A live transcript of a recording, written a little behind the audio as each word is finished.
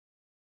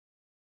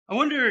I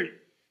wonder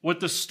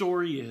what the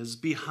story is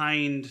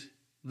behind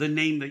the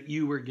name that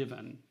you were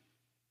given.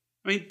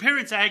 I mean,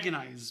 parents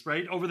agonize,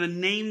 right, over the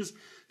names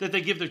that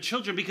they give their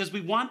children because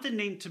we want the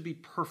name to be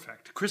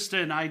perfect.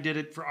 Krista and I did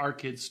it for our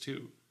kids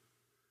too.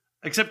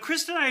 Except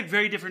Krista and I had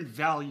very different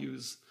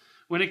values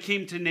when it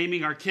came to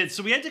naming our kids.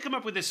 So we had to come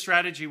up with this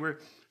strategy where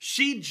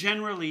she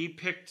generally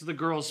picked the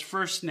girl's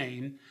first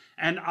name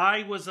and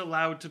I was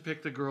allowed to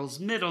pick the girl's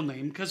middle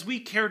name because we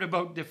cared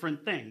about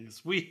different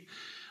things.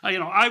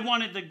 I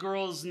wanted the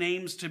girls'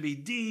 names to be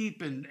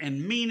deep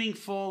and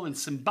meaningful and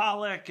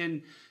symbolic,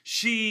 and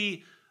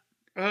she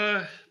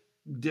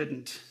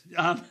didn't.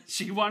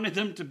 She wanted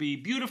them to be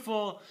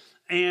beautiful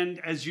and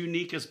as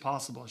unique as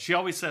possible. She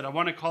always said, I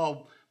want to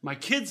call my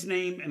kid's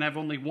name and have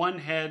only one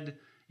head,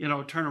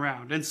 turn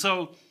around. And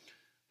so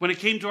when it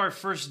came to our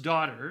first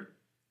daughter,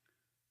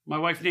 my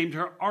wife named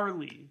her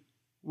Arlie,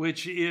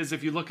 which is,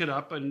 if you look it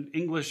up, an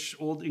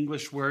old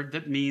English word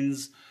that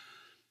means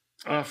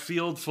a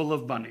field full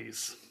of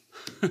bunnies.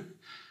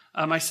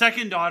 My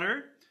second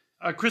daughter,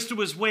 Krista,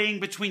 was weighing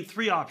between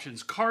three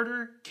options: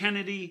 Carter,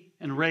 Kennedy,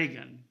 and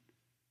Reagan.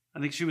 I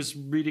think she was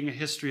reading a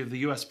history of the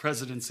U.S.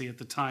 presidency at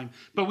the time.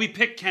 But we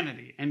picked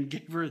Kennedy and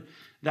gave her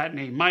that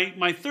name.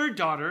 My third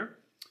daughter,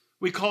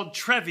 we called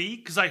Trevi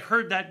because I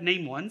heard that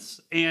name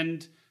once,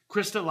 and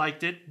Krista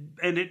liked it.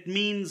 And it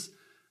means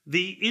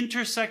the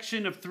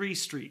intersection of three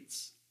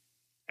streets.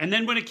 And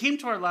then when it came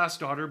to our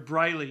last daughter,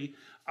 Briley,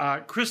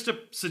 Krista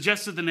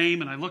suggested the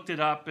name, and I looked it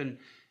up, and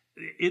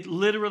it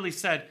literally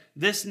said,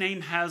 this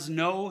name has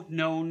no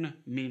known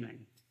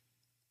meaning.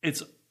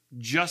 It's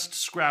just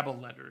Scrabble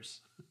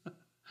letters.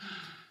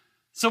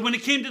 So when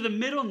it came to the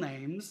middle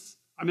names,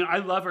 I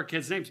love our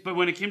kids' names, but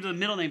when it came to the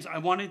middle names, I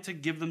wanted to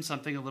give them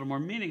something a little more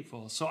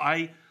meaningful. So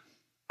I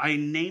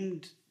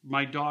named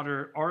my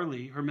daughter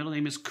Arlie. Her middle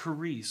name is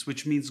Carice,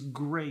 which means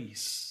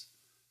grace,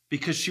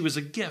 because she was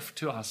a gift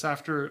to us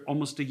after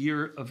almost a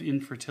year of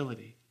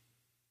infertility.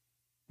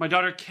 My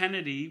daughter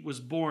Kennedy was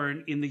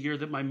born in the year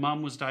that my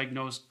mom was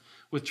diagnosed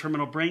with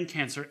terminal brain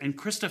cancer, and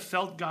Krista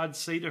felt God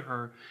say to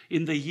her,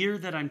 in the year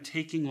that I'm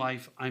taking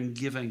life, I'm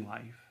giving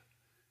life.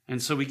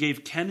 And so we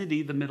gave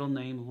Kennedy the middle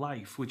name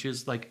Life, which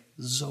is like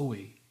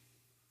Zoe.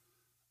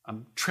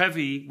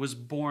 Trevi was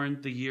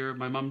born the year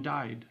my mom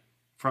died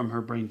from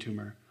her brain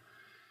tumor.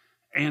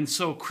 And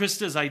so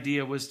Krista's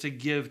idea was to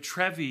give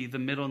Trevi the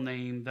middle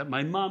name that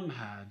my mom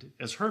had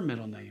as her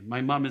middle name.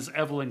 My mom is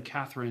Evelyn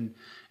Catherine,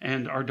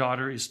 and our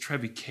daughter is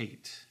Trevi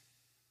Kate,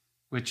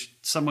 which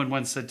someone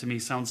once said to me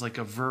sounds like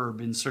a verb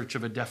in search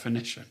of a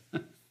definition.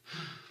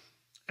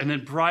 And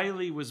then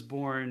Briley was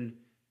born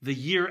the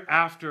year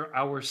after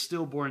our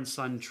stillborn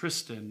son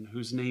Tristan,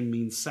 whose name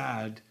means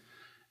sad.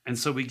 And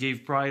so we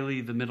gave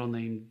Briley the middle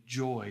name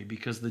Joy,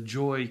 because the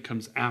joy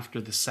comes after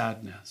the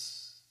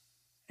sadness.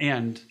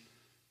 And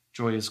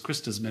Joy is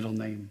Krista's middle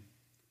name.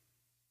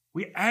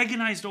 We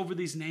agonized over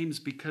these names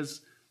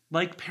because,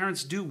 like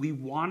parents do, we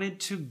wanted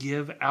to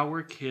give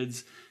our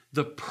kids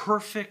the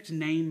perfect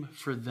name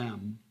for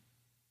them.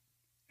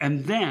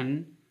 And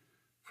then,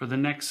 for the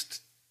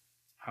next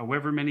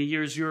however many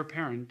years you're a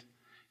parent,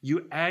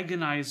 you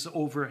agonize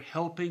over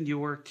helping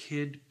your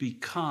kid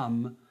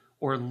become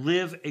or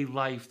live a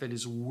life that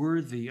is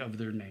worthy of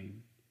their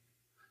name.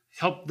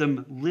 Help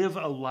them live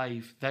a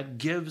life that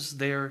gives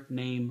their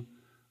name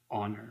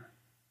honor.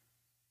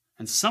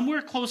 And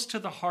somewhere close to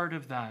the heart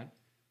of that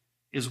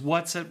is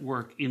what's at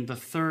work in the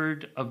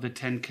third of the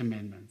 10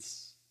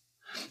 commandments.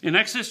 In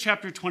Exodus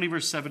chapter 20,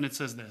 verse 7, it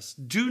says this: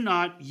 do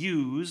not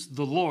use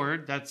the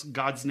Lord, that's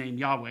God's name,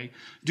 Yahweh,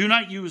 do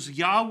not use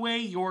Yahweh,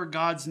 your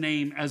God's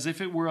name, as if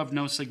it were of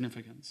no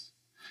significance.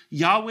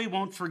 Yahweh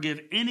won't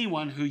forgive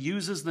anyone who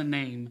uses the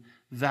name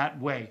that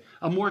way.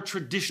 A more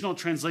traditional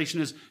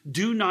translation is,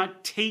 do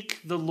not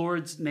take the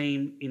Lord's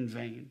name in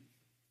vain.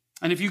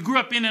 And if you grew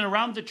up in and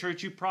around the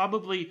church, you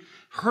probably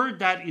heard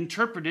that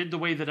interpreted the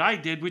way that I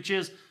did, which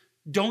is,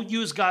 don't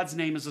use God's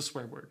name as a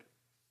swear word.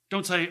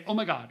 Don't say, oh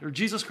my God, or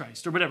Jesus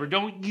Christ, or whatever.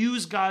 Don't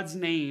use God's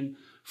name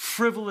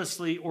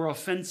frivolously or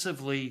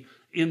offensively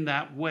in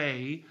that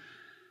way.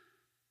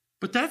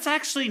 But that's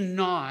actually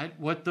not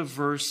what the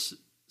verse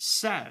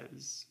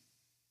says.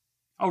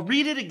 I'll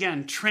read it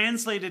again,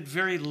 translated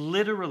very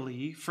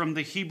literally from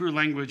the Hebrew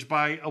language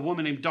by a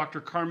woman named Dr.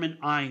 Carmen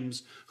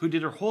Imes, who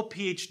did her whole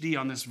PhD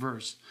on this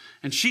verse.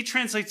 And she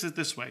translates it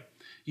this way: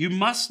 you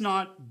must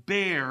not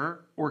bear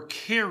or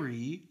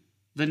carry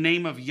the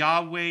name of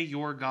Yahweh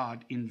your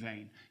God in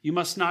vain. You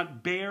must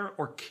not bear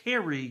or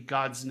carry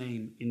God's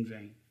name in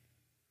vain.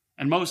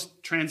 And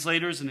most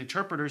translators and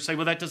interpreters say,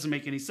 well, that doesn't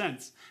make any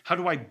sense. How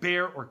do I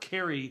bear or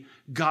carry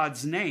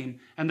God's name?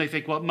 And they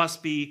think, well, it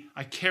must be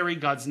I carry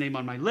God's name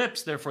on my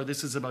lips, therefore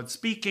this is about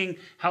speaking.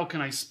 How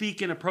can I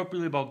speak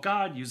inappropriately about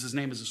God? Use his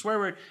name as a swear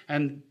word.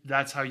 And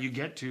that's how you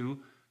get to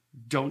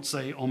don't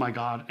say, oh my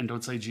God, and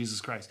don't say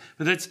Jesus Christ.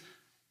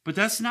 But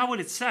that's not what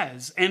it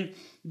says. And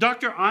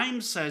Dr.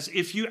 Imes says,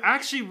 if you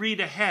actually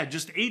read ahead,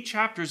 just 8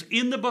 chapters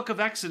in the book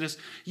of Exodus,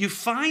 you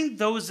find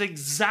those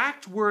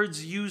exact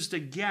words used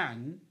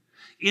again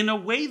in a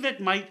way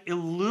that might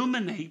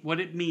illuminate what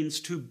it means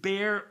to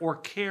bear or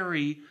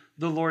carry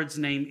the Lord's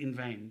name in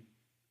vain.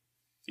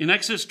 In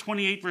Exodus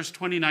 28, verse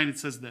 29, it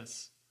says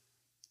this: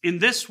 "In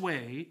this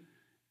way,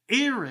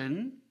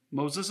 Aaron,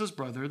 Moses'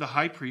 brother, the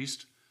high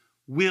priest,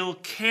 will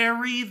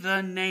carry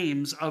the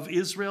names of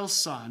Israel's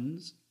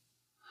sons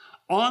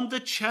on the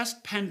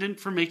chest pendant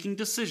for making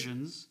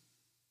decisions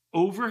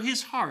over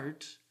his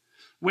heart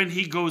when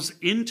he goes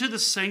into the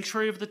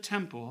sanctuary of the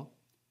temple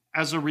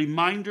as a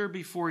reminder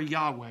before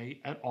Yahweh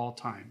at all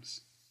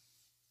times."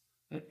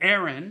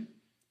 Aaron,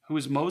 who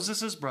is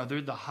Moses' brother,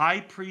 the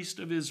high priest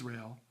of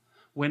Israel,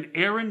 when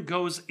Aaron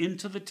goes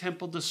into the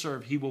temple to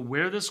serve, he will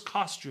wear this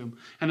costume.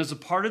 And as a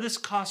part of this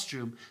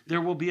costume,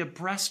 there will be a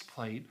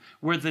breastplate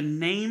where the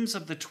names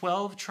of the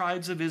 12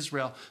 tribes of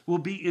Israel will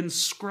be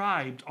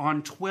inscribed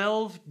on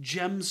 12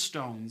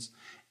 gemstones.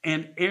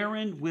 And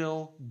Aaron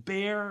will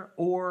bear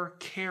or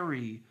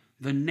carry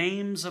the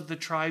names of the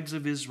tribes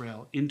of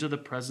Israel into the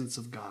presence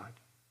of God.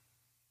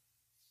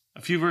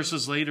 A few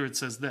verses later, it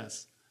says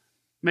this: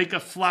 "Make a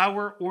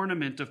flower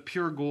ornament of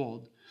pure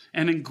gold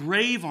and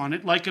engrave on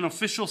it like an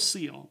official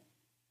seal,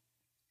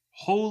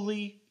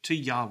 'Holy to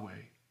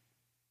Yahweh.'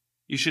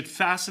 You should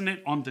fasten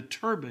it on the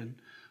turban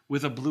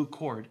with a blue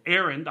cord."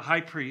 Aaron, the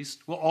high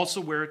priest, will also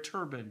wear a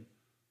turban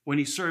when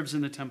he serves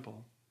in the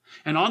temple.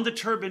 And on the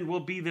turban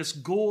will be this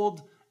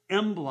gold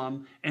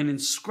emblem, and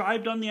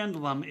inscribed on the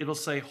emblem, it'll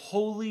say,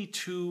 "Holy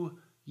to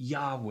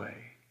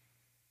Yahweh."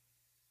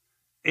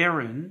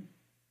 Aaron,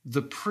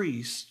 the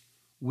priest,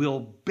 will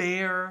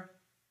bear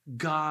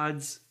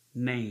God's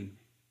name.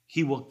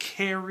 He will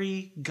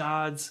carry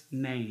God's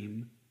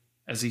name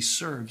as he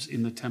serves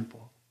in the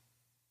temple.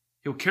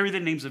 He'll carry the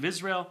names of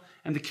Israel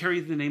and to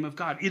carry the name of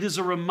God. It is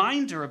a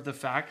reminder of the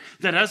fact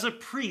that as a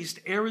priest,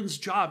 Aaron's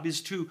job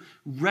is to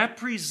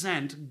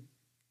represent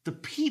the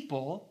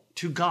people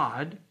to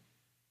God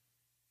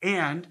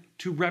and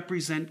to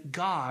represent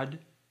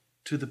God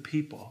to the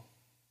people.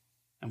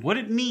 And what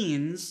it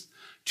means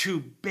to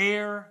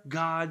bear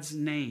God's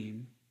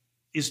name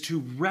is to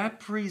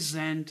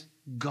represent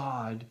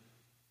God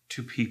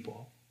to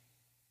people.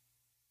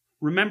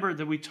 Remember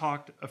that we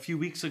talked a few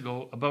weeks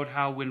ago about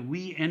how when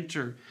we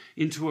enter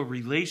into a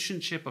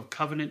relationship of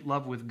covenant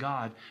love with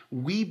God,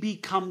 we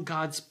become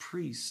God's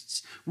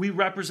priests. We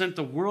represent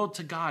the world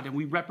to God, and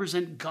we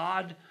represent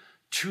God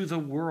to the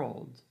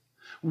world.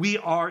 We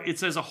are, it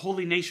says, a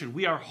holy nation.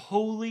 We are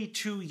holy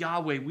to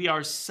Yahweh. We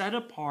are set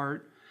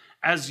apart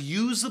as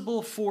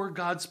usable for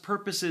God's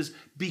purposes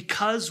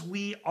because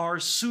we are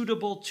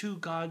suitable to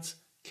God's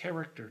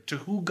character, to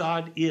who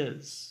God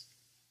is.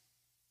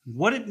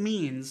 What it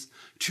means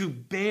to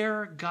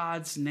bear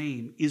God's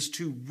name is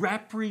to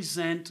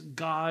represent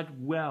God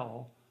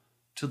well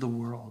to the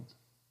world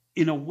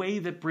in a way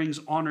that brings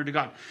honor to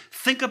God.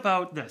 Think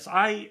about this.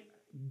 I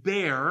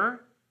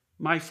bear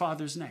my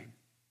father's name.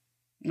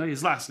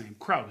 His last name,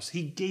 Kraus.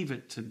 He gave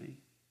it to me.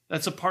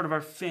 That's a part of our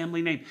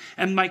family name.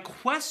 And my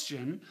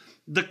question,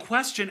 the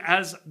question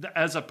as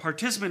a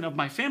participant of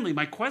my family,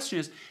 my question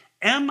is,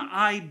 am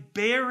I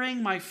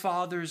bearing my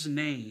father's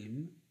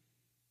name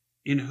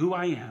in who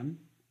I am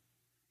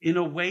in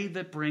a way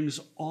that brings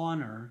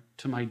honor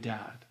to my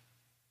dad?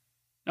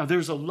 Now,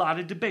 there's a lot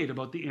of debate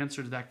about the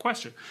answer to that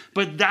question,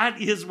 but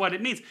that is what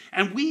it means.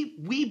 And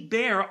we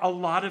bear a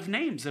lot of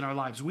names in our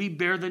lives. We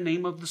bear the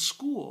name of the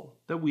school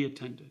that we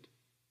attended.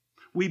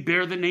 We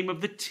bear the name of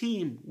the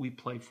team we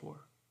play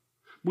for.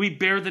 We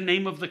bear the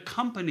name of the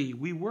company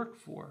we work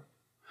for.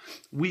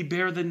 We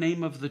bear the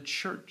name of the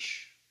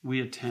church we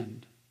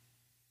attend.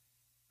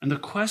 And the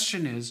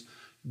question is,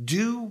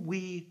 do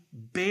we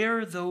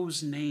bear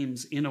those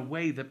names in a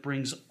way that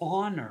brings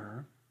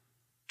honor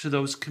to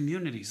those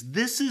communities?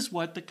 This is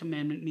what the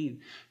commandment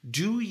means.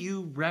 Do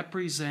you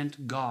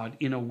represent God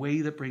in a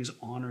way that brings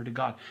honor to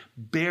God?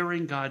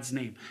 Bearing God's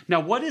name. Now,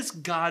 what is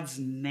God's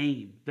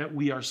name that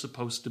we are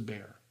supposed to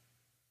bear?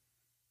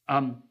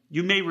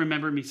 You may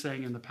remember me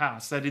saying in the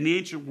past that in the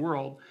ancient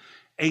world,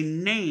 a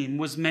name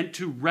was meant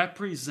to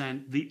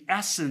represent the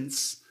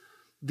essence,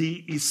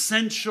 the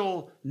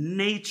essential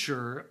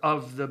nature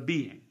of the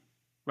being,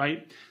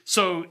 right?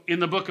 So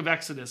in the book of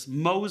Exodus,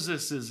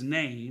 Moses'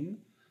 name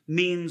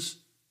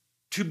means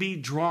to be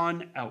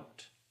drawn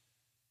out,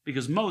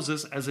 because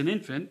Moses, as an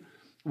infant,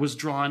 was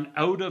drawn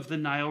out of the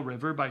Nile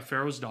River by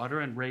Pharaoh's daughter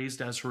and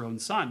raised as her own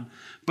son.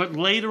 But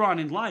later on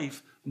in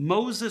life,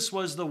 Moses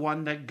was the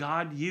one that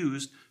God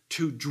used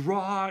to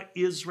draw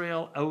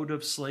Israel out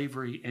of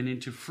slavery and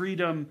into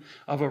freedom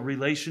of a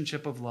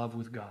relationship of love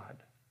with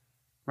God,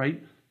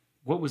 right?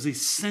 What was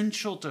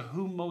essential to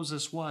who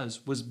Moses was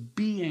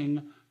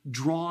being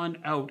drawn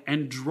out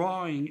and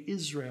drawing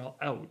Israel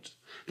out.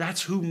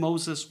 That's who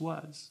Moses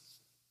was.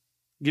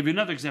 I'll give you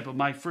another example.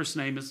 My first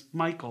name is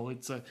Michael.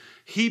 It's a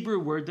Hebrew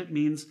word that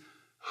means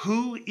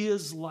who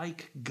is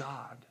like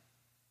God.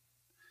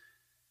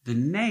 The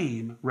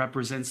name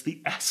represents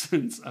the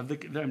essence of the...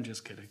 I'm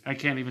just kidding. I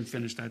can't even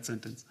finish that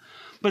sentence.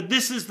 But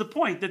this is the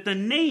point, that the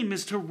name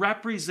is to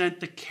represent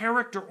the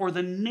character or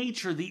the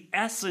nature, the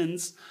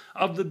essence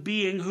of the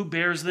being who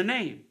bears the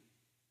name.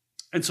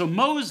 And so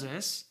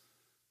Moses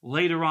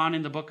later on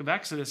in the book of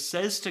Exodus,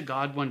 says to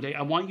God one day,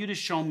 I want you to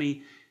show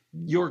me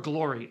your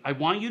glory. I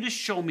want you to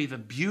show me the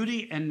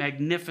beauty and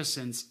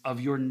magnificence of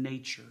your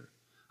nature,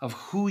 of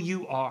who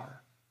you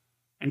are.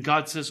 And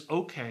God says,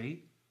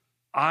 okay,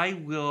 I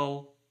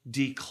will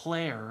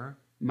declare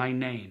my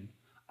name.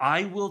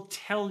 I will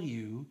tell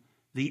you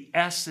the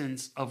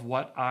essence of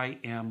what I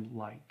am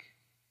like.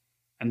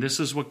 And this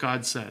is what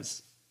God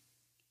says.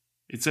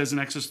 It says in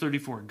Exodus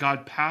 34,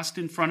 God passed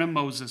in front of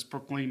Moses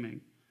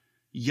proclaiming,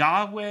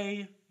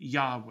 Yahweh,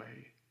 Yahweh,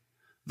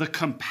 the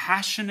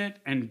compassionate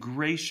and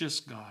gracious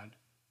God,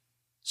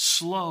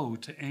 slow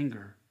to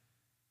anger,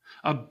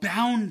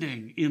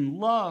 abounding in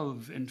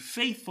love and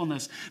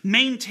faithfulness,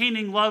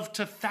 maintaining love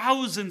to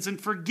thousands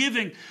and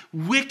forgiving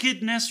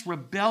wickedness,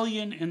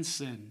 rebellion, and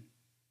sin.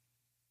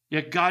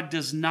 Yet God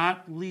does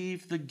not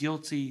leave the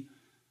guilty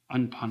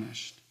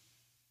unpunished.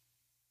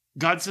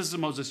 God says to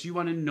Moses, you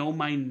want to know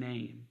my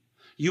name.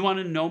 You want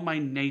to know my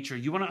nature.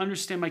 You want to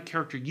understand my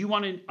character. You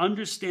want to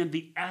understand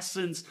the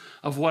essence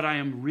of what I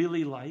am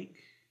really like.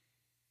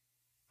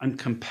 I'm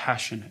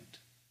compassionate.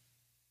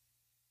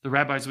 The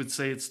rabbis would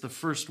say it's the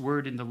first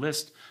word in the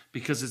list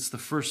because it's the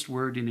first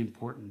word in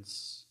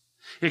importance.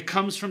 It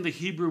comes from the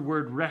Hebrew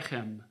word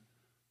rechem,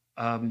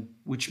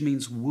 which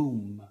means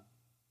womb.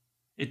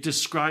 It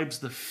describes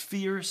the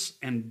fierce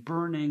and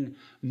burning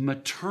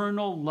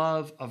maternal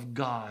love of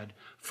God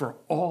for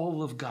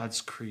all of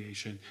God's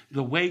creation,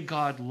 the way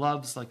God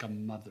loves like a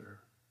mother.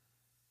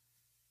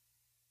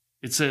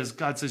 It says,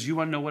 God says, you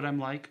want to know what I'm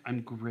like?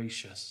 I'm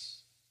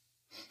gracious.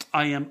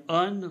 I am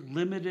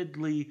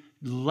unlimitedly,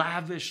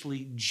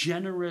 lavishly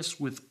generous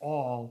with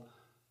all,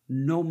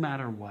 no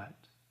matter what.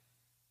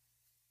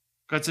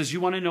 God says,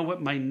 you want to know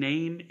what my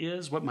name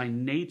is, what my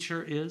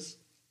nature is?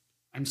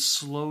 I'm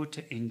slow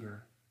to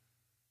anger.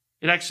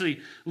 It actually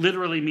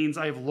literally means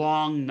I have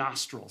long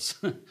nostrils.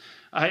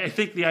 I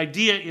think the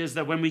idea is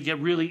that when we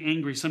get really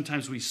angry,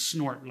 sometimes we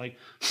snort like,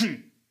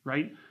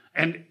 right?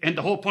 And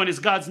the whole point is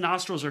God's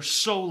nostrils are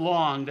so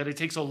long that it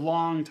takes a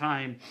long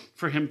time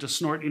for him to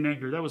snort in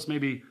anger. That was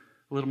maybe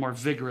a little more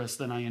vigorous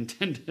than I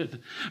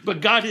intended.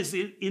 But God is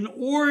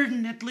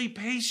inordinately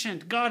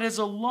patient. God has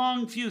a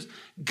long fuse.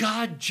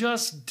 God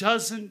just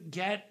doesn't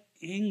get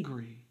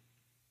angry,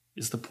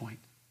 is the point.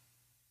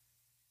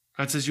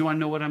 God says, you want to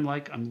know what I'm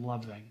like? I'm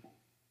loving.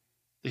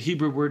 The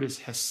Hebrew word is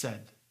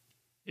hesed.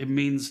 It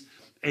means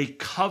a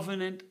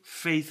covenant,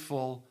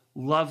 faithful,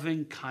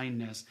 loving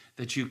kindness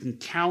that you can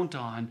count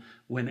on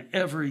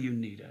whenever you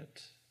need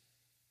it.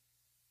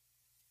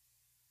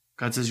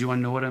 God says, you want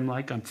to know what I'm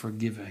like? I'm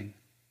forgiving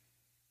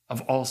of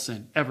all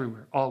sin,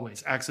 everywhere,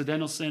 always.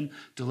 Accidental sin,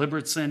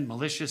 deliberate sin,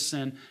 malicious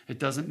sin, it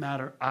doesn't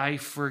matter. I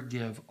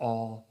forgive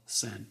all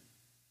sin.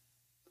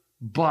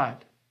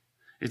 But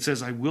it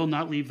says, I will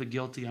not leave the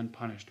guilty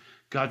unpunished.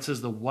 God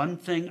says the one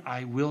thing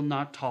I will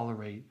not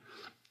tolerate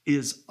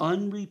is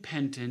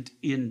unrepentant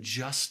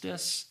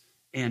injustice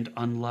and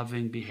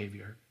unloving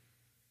behavior.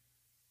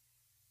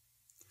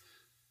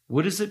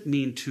 What does it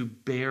mean to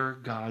bear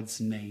God's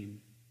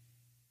name?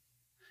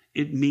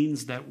 It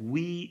means that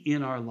we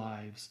in our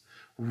lives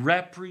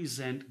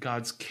represent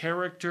God's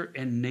character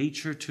and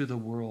nature to the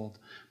world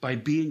by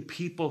being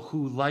people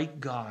who, like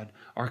God,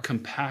 are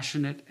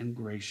compassionate and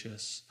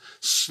gracious,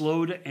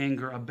 slow to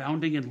anger,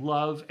 abounding in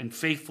love and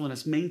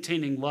faithfulness,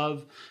 maintaining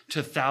love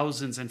to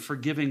thousands, and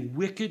forgiving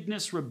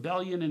wickedness,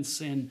 rebellion, and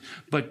sin,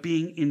 but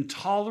being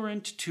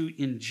intolerant to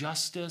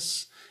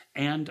injustice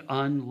and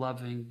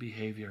unloving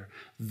behavior.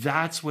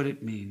 That's what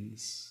it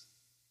means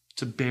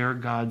to bear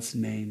God's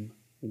name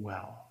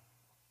well.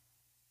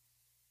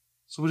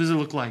 So what does it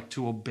look like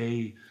to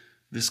obey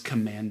this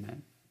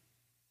commandment?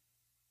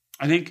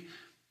 I think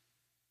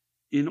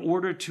in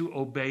order to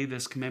obey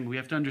this commandment, we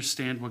have to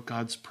understand what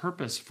God's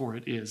purpose for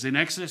it is. In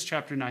Exodus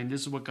chapter 9,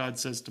 this is what God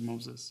says to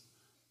Moses.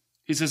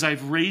 He says,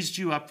 I've raised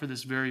you up for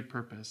this very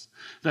purpose,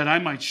 that I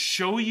might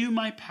show you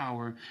my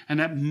power and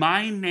that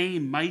my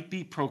name might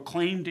be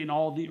proclaimed in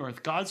all the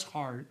earth. God's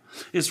heart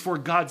is for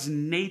God's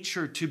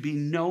nature to be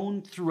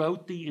known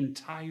throughout the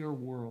entire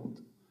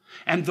world.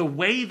 And the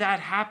way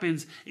that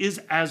happens is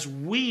as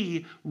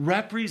we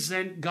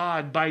represent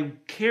God by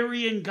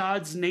carrying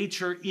God's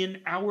nature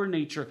in our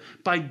nature,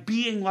 by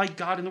being like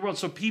God in the world.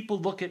 So people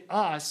look at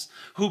us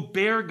who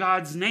bear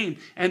God's name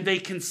and they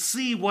can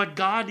see what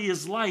God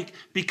is like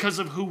because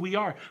of who we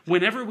are.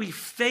 Whenever we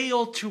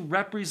fail to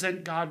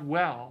represent God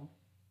well,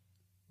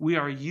 we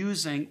are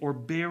using or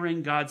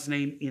bearing God's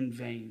name in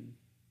vain.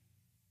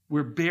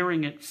 We're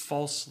bearing it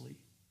falsely.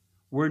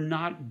 We're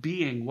not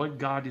being what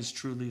God is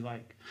truly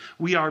like.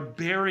 We are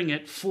bearing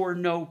it for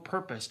no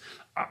purpose.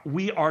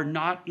 We are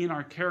not in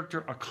our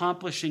character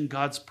accomplishing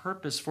God's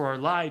purpose for our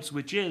lives,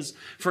 which is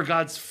for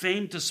God's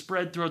fame to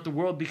spread throughout the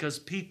world because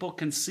people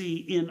can see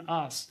in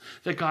us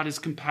that God is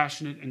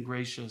compassionate and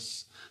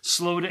gracious,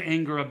 slow to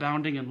anger,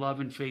 abounding in love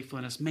and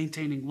faithfulness,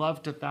 maintaining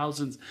love to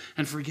thousands,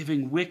 and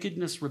forgiving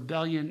wickedness,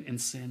 rebellion, and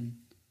sin,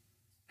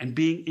 and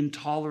being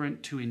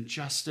intolerant to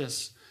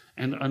injustice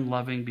and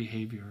unloving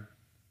behavior.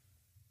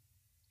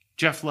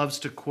 Jeff loves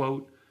to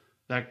quote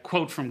that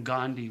quote from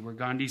Gandhi, where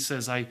Gandhi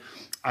says, I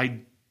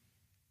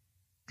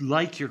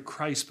like your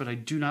Christ, but I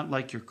do not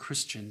like your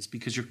Christians,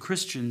 because your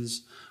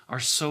Christians are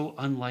so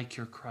unlike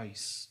your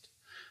Christ.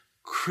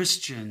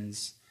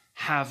 Christians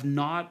have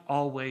not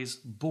always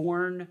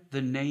borne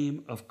the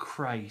name of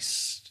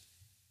Christ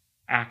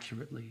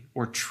accurately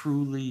or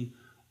truly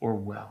or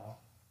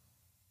well.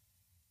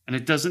 And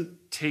it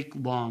doesn't take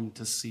long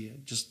to see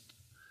it. Just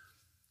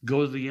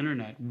go to the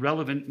internet.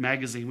 Relevant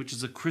Magazine, which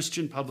is a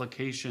Christian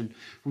publication,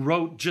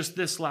 wrote just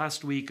this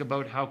last week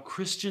about how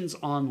Christians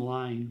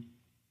online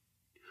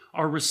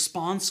are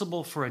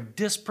responsible for a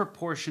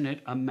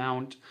disproportionate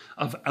amount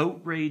of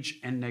outrage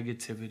and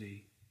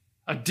negativity,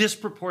 a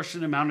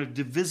disproportionate amount of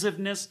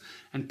divisiveness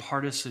and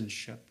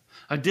partisanship,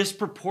 a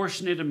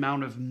disproportionate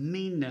amount of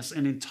meanness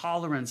and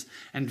intolerance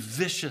and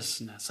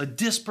viciousness, a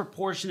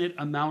disproportionate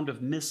amount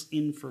of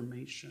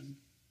misinformation.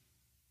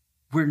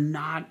 We're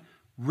not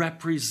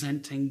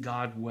representing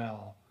God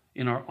well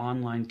in our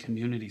online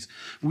communities.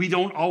 We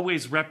don't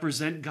always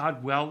represent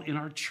God well in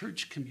our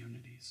church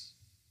communities.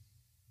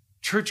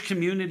 Church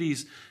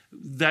communities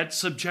that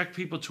subject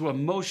people to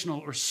emotional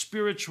or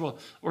spiritual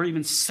or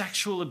even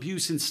sexual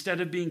abuse instead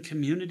of being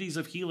communities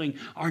of healing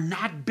are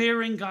not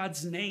bearing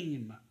God's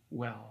name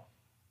well.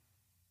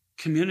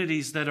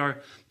 Communities that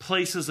are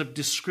places of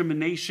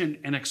discrimination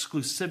and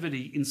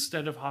exclusivity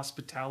instead of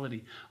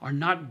hospitality are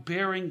not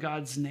bearing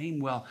God's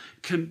name well.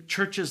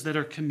 Churches that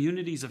are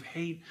communities of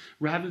hate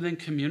rather than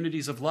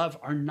communities of love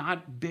are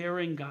not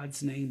bearing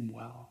God's name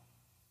well.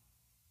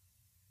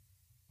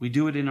 We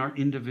do it in our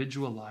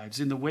individual lives,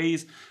 in the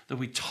ways that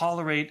we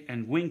tolerate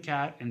and wink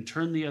at and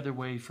turn the other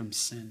way from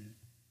sin.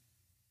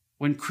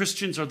 When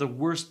Christians are the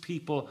worst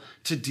people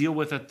to deal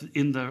with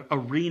in the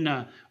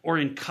arena or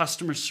in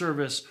customer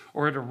service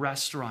or at a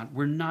restaurant,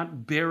 we're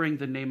not bearing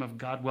the name of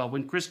God well.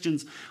 When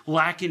Christians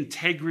lack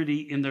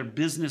integrity in their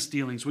business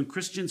dealings, when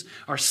Christians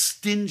are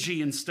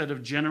stingy instead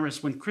of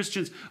generous, when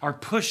Christians are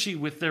pushy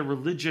with their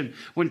religion,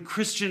 when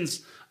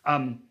Christians,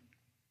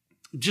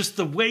 just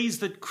the ways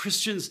that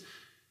Christians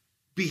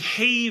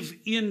behave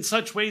in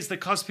such ways that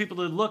cause people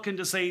to look and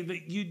to say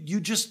that you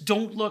just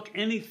don't look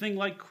anything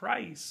like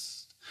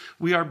Christ.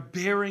 We are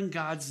bearing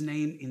God's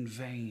name in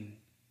vain.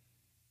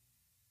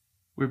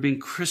 We're being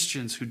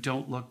Christians who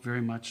don't look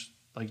very much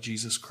like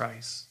Jesus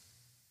Christ.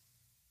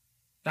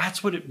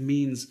 That's what it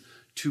means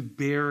to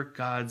bear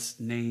God's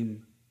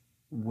name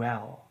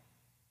well,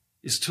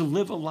 is to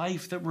live a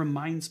life that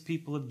reminds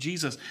people of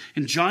Jesus.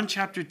 In John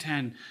chapter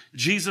 10,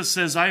 Jesus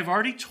says, "I have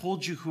already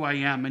told you who I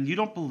am, and you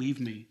don't believe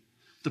me.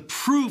 The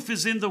proof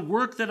is in the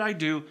work that I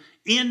do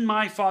in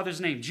my Father's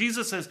name."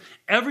 Jesus says,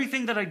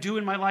 everything that I do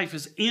in my life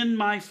is in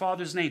my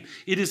Father's name.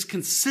 It is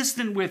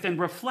consistent with and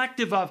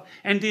reflective of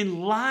and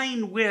in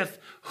line with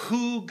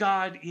who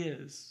God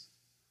is.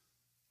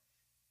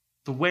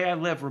 The way I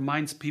live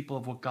reminds people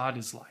of what God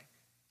is like.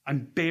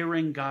 I'm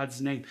bearing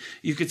God's name.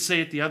 You could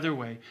say it the other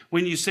way.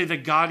 When you say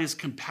that God is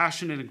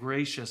compassionate and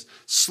gracious,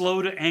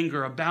 slow to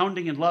anger,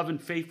 abounding in love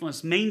and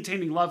faithfulness,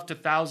 maintaining love to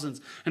thousands,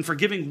 and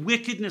forgiving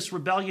wickedness,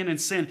 rebellion, and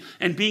sin,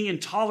 and being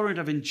intolerant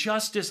of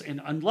injustice and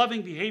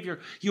unloving behavior,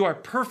 you are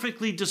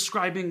perfectly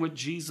describing what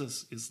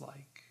Jesus is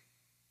like.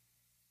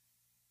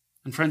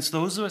 And friends,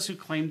 those of us who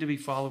claim to be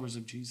followers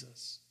of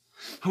Jesus,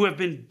 who have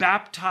been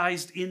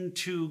baptized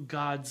into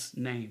God's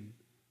name,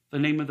 the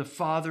name of the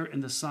Father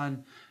and the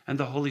Son and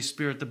the Holy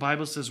Spirit. The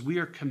Bible says we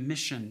are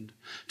commissioned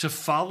to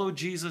follow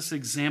Jesus'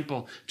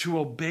 example, to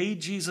obey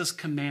Jesus'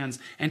 commands,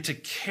 and to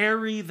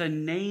carry the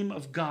name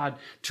of God,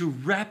 to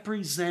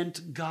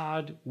represent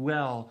God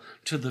well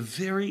to the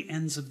very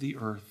ends of the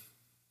earth,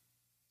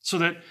 so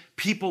that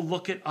people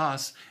look at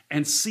us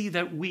and see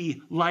that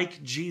we,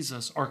 like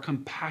Jesus, are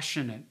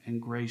compassionate and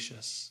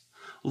gracious,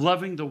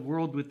 loving the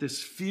world with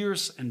this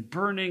fierce and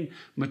burning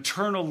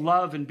maternal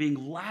love and being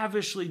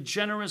lavishly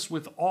generous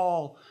with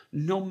all,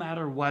 no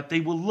matter what.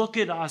 They will look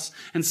at us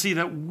and see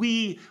that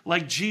we,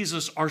 like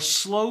Jesus, are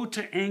slow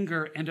to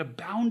anger and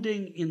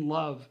abounding in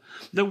love,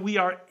 that we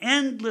are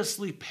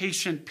endlessly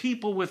patient,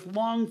 people with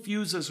long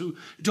fuses who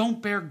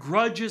don't bear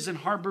grudges and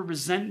harbor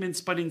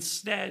resentments, but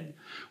instead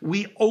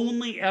we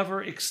only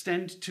ever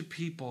extend to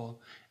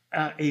people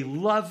a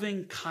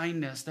loving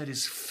kindness that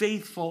is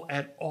faithful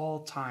at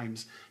all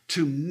times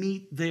to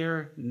meet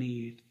their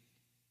need.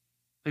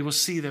 They will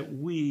see that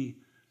we,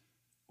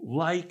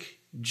 like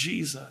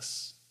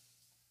Jesus,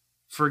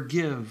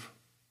 forgive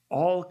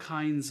all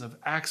kinds of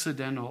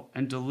accidental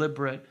and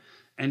deliberate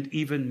and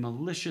even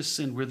malicious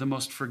sin. We're the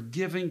most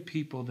forgiving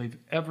people they've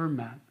ever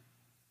met.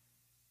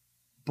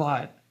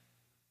 But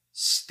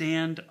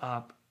stand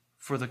up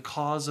for the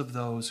cause of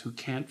those who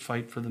can't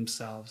fight for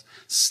themselves.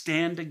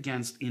 Stand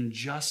against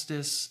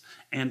injustice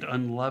and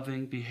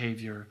unloving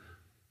behavior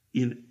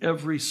in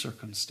every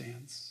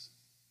circumstance.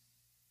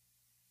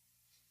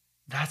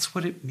 That's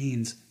what it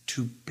means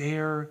to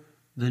bear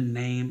the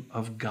name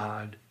of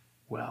God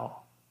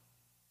well.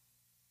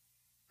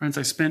 Friends,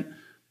 I spent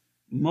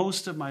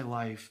most of my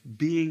life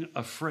being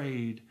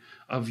afraid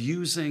of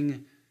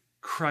using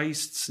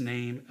Christ's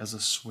name as a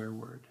swear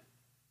word.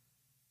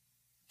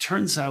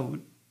 Turns out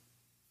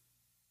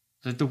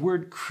that the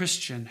word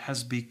Christian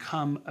has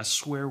become a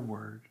swear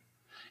word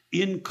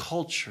in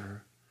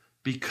culture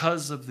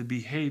because of the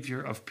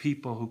behavior of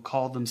people who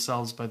call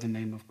themselves by the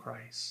name of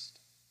Christ.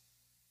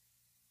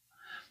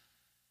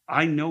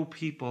 I know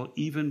people,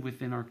 even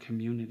within our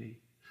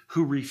community,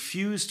 who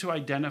refuse to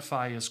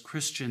identify as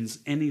Christians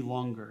any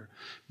longer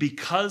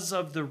because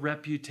of the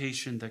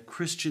reputation that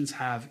Christians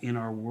have in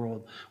our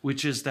world,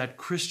 which is that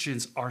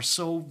Christians are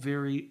so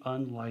very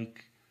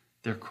unlike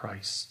their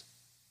Christ.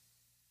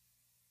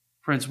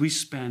 Friends, we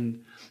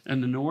spend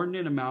an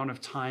inordinate amount of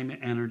time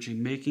and energy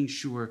making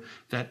sure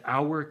that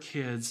our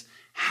kids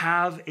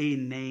have a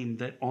name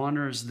that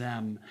honors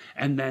them,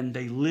 and then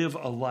they live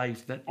a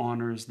life that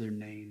honors their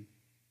name.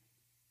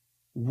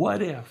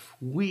 What if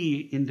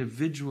we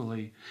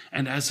individually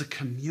and as a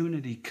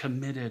community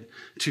committed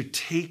to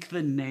take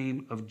the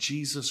name of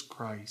Jesus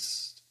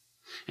Christ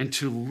and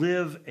to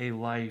live a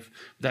life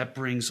that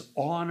brings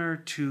honor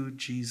to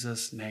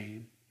Jesus'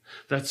 name,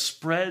 that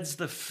spreads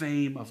the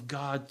fame of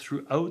God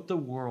throughout the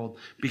world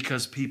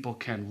because people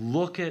can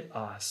look at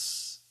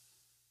us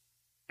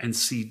and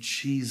see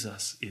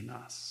Jesus in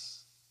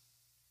us?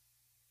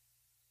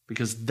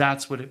 Because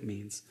that's what it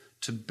means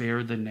to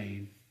bear the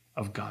name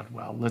of God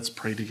well. Let's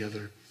pray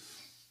together.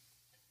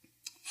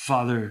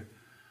 Father,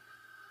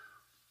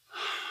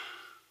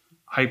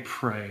 I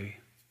pray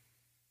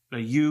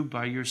that you,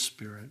 by your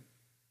Spirit,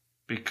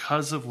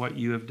 because of what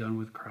you have done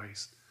with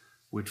Christ,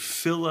 would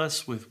fill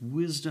us with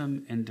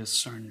wisdom and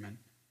discernment,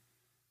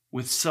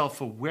 with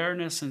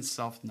self-awareness and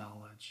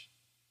self-knowledge,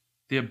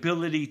 the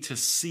ability to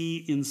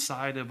see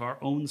inside of our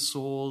own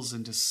souls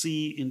and to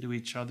see into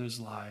each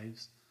other's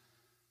lives,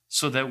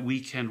 so that we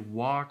can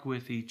walk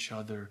with each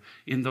other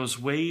in those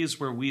ways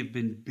where we have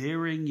been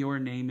bearing your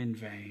name in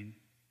vain.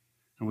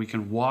 And we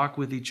can walk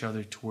with each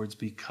other towards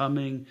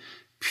becoming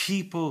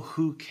people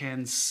who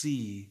can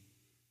see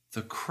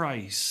the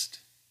Christ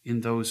in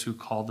those who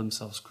call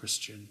themselves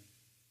Christian.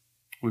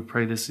 We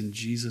pray this in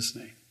Jesus'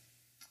 name.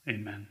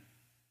 Amen.